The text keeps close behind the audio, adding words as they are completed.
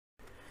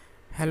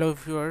Hello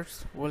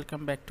viewers,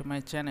 welcome back to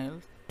my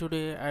channel.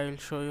 Today I will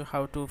show you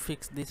how to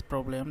fix this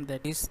problem,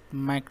 that is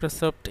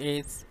Microsoft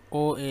ACE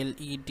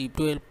OLED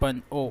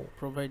 12.0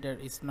 provider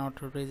is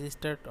not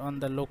registered on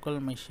the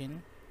local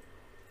machine.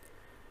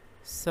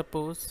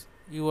 Suppose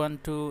you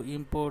want to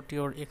import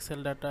your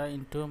Excel data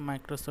into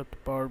Microsoft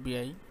Power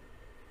BI.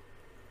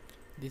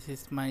 This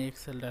is my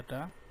Excel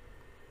data,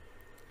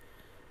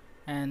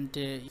 and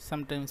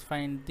sometimes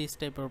find this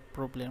type of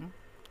problem.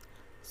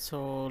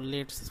 So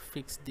let's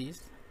fix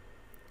this.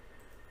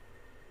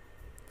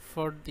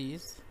 For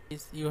this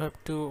you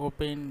have to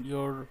open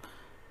your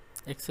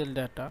Excel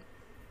data,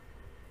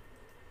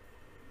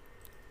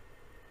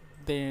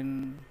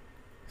 then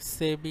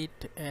save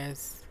it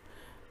as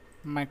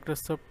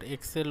Microsoft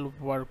Excel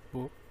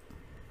workbook.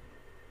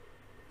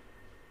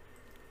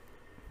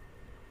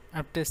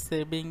 After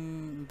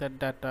saving the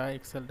data,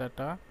 Excel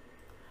data,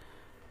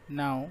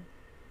 now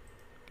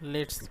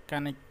let's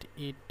connect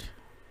it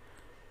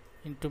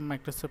into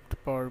Microsoft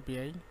Power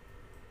BI.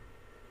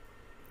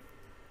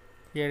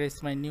 Here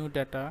is my new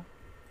data.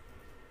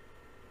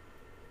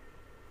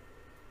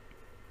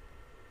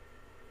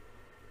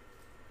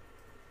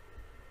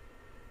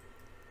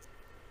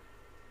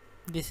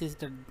 This is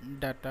the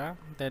data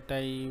that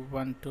I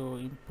want to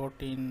import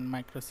in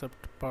Microsoft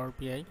Power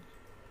BI.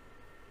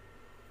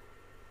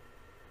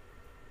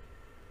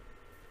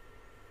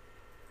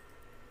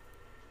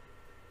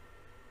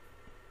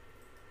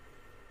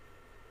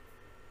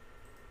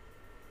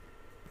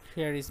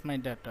 Here is my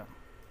data.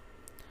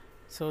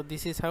 So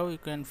this is how you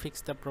can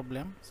fix the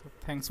problem. So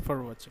thanks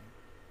for watching.